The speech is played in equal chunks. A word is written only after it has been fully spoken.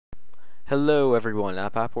Hello everyone,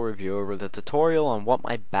 Apple Reviewer with a tutorial on what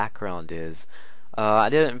my background is. I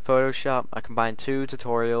did it in Photoshop. I combined two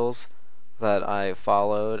tutorials that I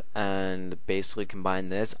followed and basically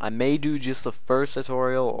combined this. I may do just the first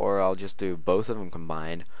tutorial or I'll just do both of them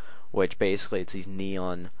combined, which basically it's these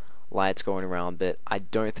neon lights going around, but I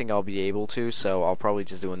don't think I'll be able to, so I'll probably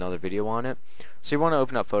just do another video on it. So you want to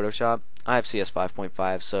open up Photoshop. I have CS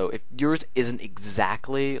 5.5, so if yours isn't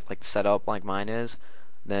exactly like set up like mine is,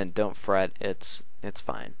 then don't fret, it's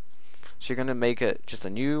fine. So you're gonna make it just a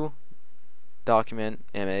new document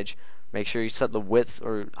image. Make sure you set the width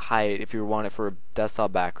or height if you want it for a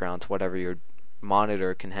desktop background to whatever your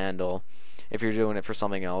monitor can handle. If you're doing it for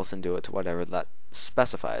something else, and do it to whatever that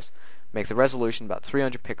specifies. Make the resolution about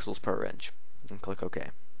 300 pixels per inch and click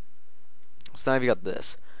OK. So now you got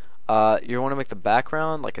this. You want to make the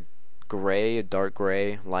background like a gray, a dark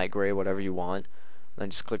gray, light gray, whatever you want.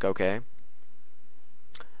 Then just click OK.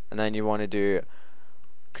 And then you want to do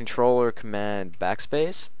Control or Command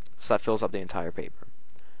backspace, so that fills up the entire paper.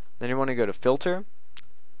 Then you want to go to Filter,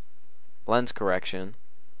 Lens Correction.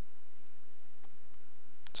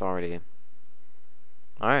 It's already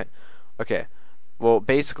alright. Okay. Well,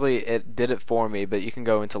 basically it did it for me, but you can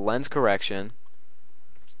go into Lens Correction,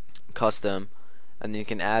 Custom, and then you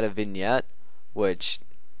can add a vignette, which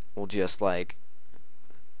will just like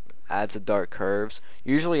add some dark curves.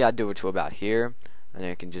 Usually I do it to about here, and then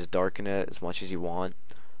you can just darken it as much as you want,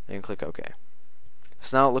 and click OK.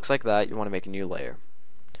 So now it looks like that. You want to make a new layer.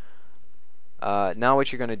 Now what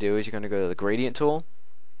you're going to do is you're going to go to the gradient tool,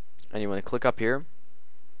 and you want to click up here.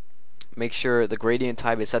 Make sure the gradient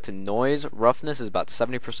type is set to noise. Roughness is about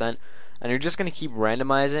 70%, and you're just going to keep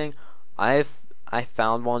randomizing. I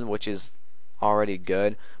found one which is already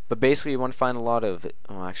good, but basically you want to find a lot of,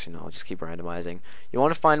 oh actually no, I'll just keep randomizing. You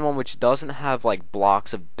want to find one which doesn't have like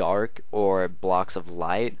blocks of dark or blocks of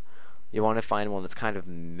light. You want to find one that's kind of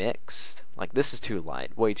mixed. Like this is too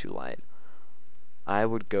light, way too light. I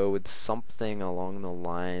would go with something along the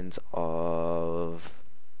lines of,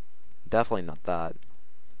 definitely not that,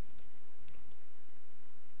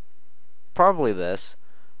 probably this.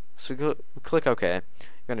 So click OK. You're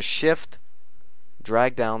going to shift,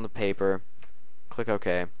 drag down the paper, click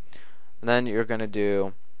OK, and then you're going to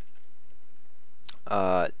do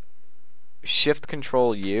Shift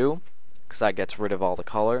Control U, because that gets rid of all the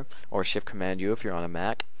color, or Shift Command U if you're on a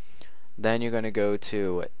Mac. Then you're going to go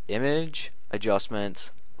to Image,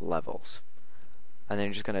 Adjustments, Levels, and then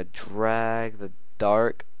you're just going to drag the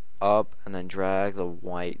dark up and then drag the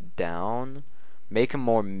white down. Make them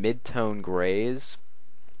more mid-tone grays.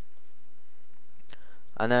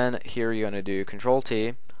 And then here you're going to do Control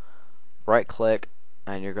T, right click,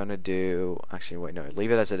 and you're going to do, actually wait no,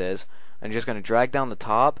 leave it as it is, and you're just going to drag down the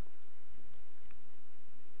top,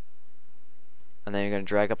 and then you're going to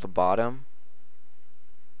drag up the bottom.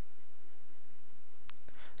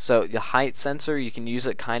 So the height sensor, you can use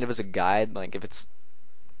it kind of as a guide. Like if it's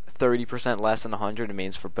 30% less than 100, it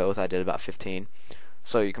means for both I did about 15.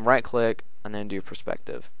 So you can right click and then do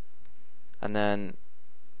perspective, and then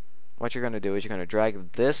what you're going to do is you're going to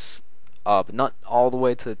drag this up, not all the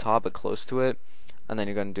way to the top, but close to it, and then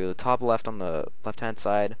you're going to do the top left on the left hand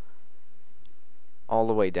side all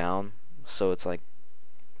the way down, so it's like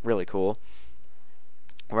really cool.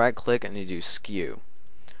 Right click and you do skew.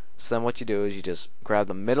 So then what you do is you just grab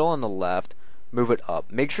the middle on the left, move it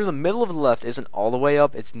up. Make sure the middle of the left isn't all the way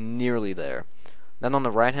up, it's nearly there. Then on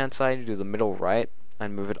the right hand side you do the middle right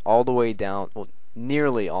and move it all the way down, well,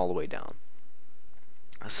 nearly all the way down.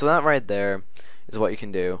 So that right there is what you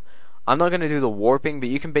can do. I'm not going to do the warping, but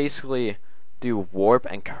you can basically do warp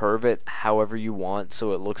and curve it however you want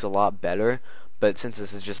so it looks a lot better. But since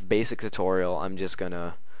this is just basic tutorial, I'm just going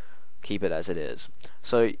to keep it as it is.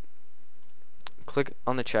 So click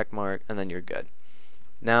on the check mark and then you're good.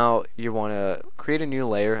 Now you want to create a new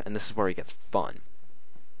layer, and this is where it gets fun.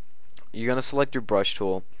 You're going to select your brush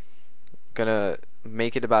tool, going to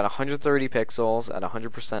make it about 130 pixels at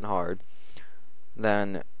 100% hard.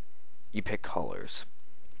 Then you pick colors.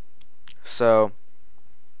 So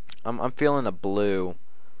I'm feeling a blue,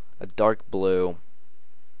 a dark blue.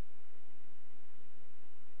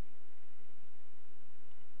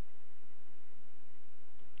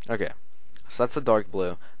 Okay, so that's a dark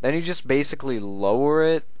blue. Then you just basically lower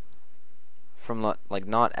it from like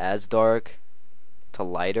not as dark to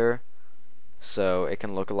lighter, so it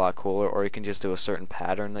can look a lot cooler, or you can just do a certain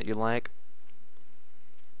pattern that you like.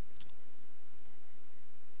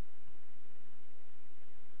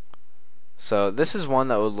 So this is one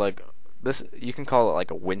that would like this. You can call it like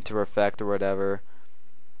a winter effect or whatever.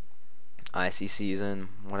 Icy season,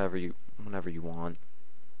 whatever you want.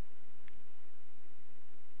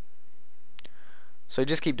 So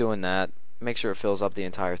just keep doing that. Make sure it fills up the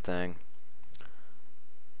entire thing.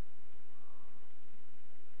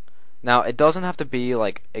 Now it doesn't have to be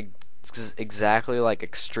like exactly like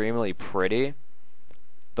extremely pretty,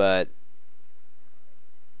 but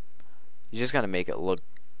you just gotta make it look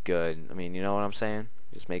good. I mean, you know what I'm saying?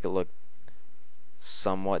 Just make it look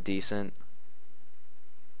somewhat decent.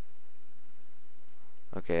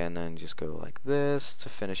 Okay, and then just go like this to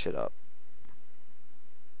finish it up.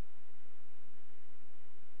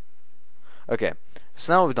 Okay,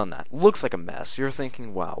 so now we've done that. Looks like a mess. You're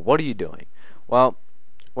thinking, wow, what are you doing? Well,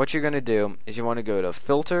 what you're going to do is you want to go to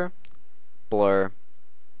Filter, Blur,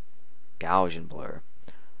 Gaussian Blur.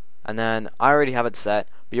 And then I already have it set,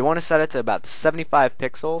 but you want to set it to about 75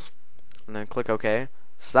 pixels, and then click OK.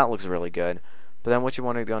 So that looks really good. But then what you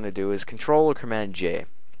want to do is Control or Command J.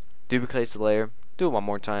 Duplicates the layer. Do it one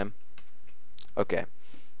more time. Okay.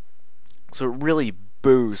 So it really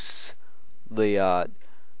boosts the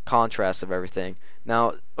contrast of everything.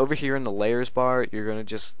 Now over here in the layers bar, you're going to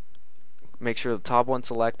just make sure the top one's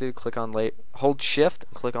selected, click on hold shift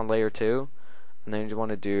and click on layer 2, and then you want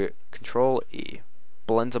to do Control E,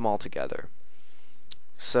 blends them all together.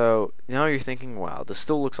 So now you're thinking, wow, this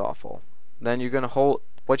still looks awful. Then you're going to hold,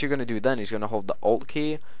 what you're going to do then is you're going to hold the Alt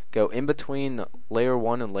key, go in between layer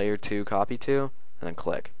 1 and layer 2, copy to, and then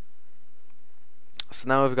click. So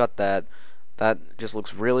now we've got that. That just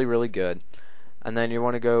looks really, really good. And then you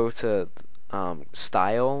want to go to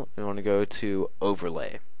Style, you want to go to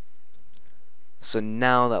Overlay. So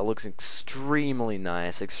now that looks extremely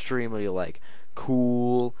nice, extremely like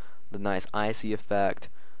cool, the nice icy effect.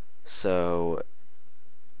 So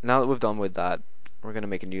now that we've done with that, we're going to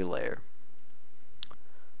make a new layer.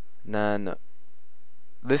 And then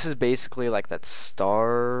this is basically like that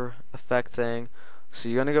star effect thing. So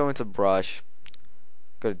you're going to go into Brush,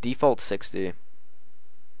 go to Default 60,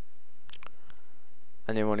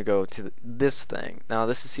 and you want to go to this thing. Now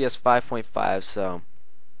this is CS 5.5, so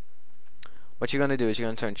what you're going to do is you're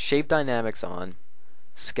going to turn Shape Dynamics on,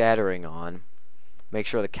 Scattering on, make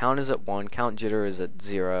sure the count is at 1, count jitter is at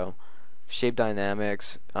 0, Shape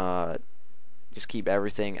Dynamics, just keep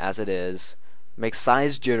everything as it is, make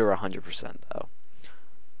size jitter 100%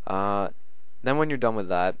 though. Then when you're done with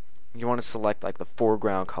that, you want to select like the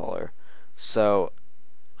foreground color. So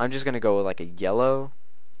I'm just going to go with like a yellow,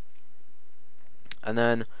 and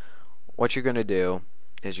then what you're going to do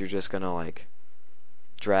is you're just going to like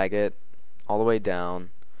drag it all the way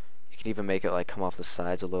down. You can even make it like come off the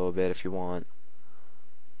sides a little bit if you want.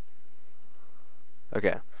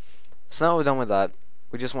 Okay, so now we're done with that.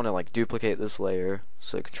 We just want to like duplicate this layer,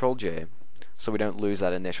 so Control J, so we don't lose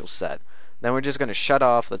that initial set. Then we're just going to shut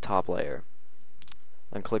off the top layer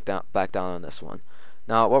and click down, back down on this one.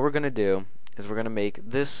 Now what we're going to do is we're going to make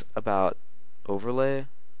this about overlay.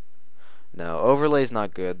 No, overlay is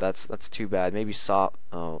not good. That's too bad. Maybe soft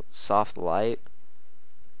light.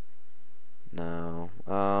 No.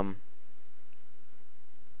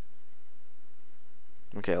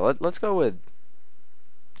 Okay, let's go with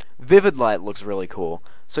vivid light. Looks really cool.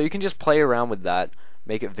 So you can just play around with that,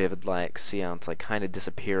 make it vivid light. See how it's like kind of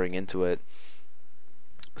disappearing into it.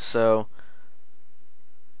 So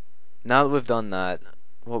now that we've done that,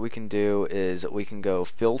 what we can do is we can go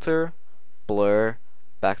filter, blur,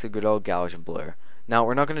 back to good old Gaussian blur. Now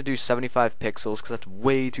we're not going to do 75 pixels because that's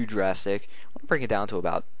way too drastic. I'm going to bring it down to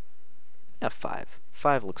about 5.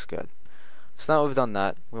 5 looks good. So now that we've done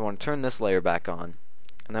that, we want to turn this layer back on,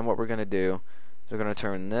 and then what we're going to do is we're going to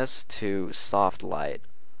turn this to soft light,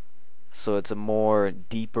 so it's a more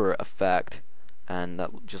deeper effect, and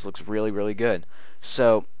that just looks really, really good.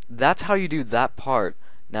 So that's how you do that part.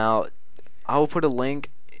 Now I will put a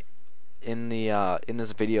link in the in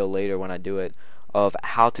this video later when I do it of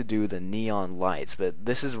how to do the neon lights, but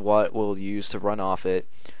this is what we'll use to run off it.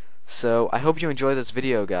 So I hope you enjoyed this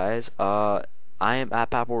video, guys. I am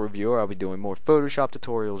AppApple Reviewer. I'll be doing more Photoshop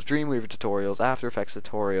tutorials, Dreamweaver tutorials, After Effects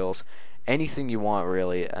tutorials, anything you want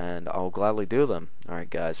really, and I'll gladly do them. Alright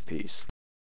guys, peace.